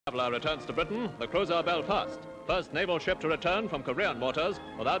Traveller returns to Britain, the cruiser Belfast, first naval ship to return from Korean waters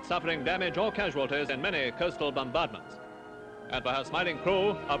without suffering damage or casualties in many coastal bombardments. And for her smiling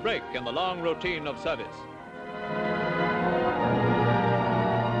crew, a break in the long routine of service.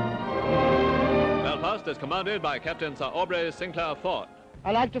 Belfast is commanded by Captain Sir Aubrey Clair-Ford.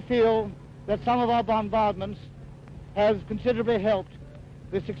 I like to feel that some of our bombardments have considerably helped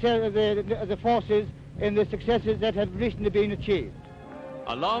the success of the forces in the successes that have recently been achieved.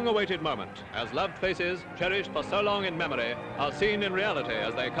 A long-awaited moment, as loved faces, cherished for so long in memory, are seen in reality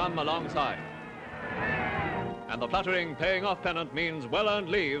as they come alongside. And the fluttering paying-off pennant means well-earned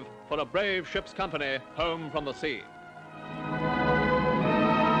leave for a brave ship's company home from the sea.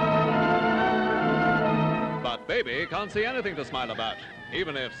 But Baby can't see anything to smile about,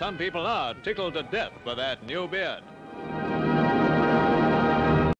 even if some people are tickled to death with that new beard.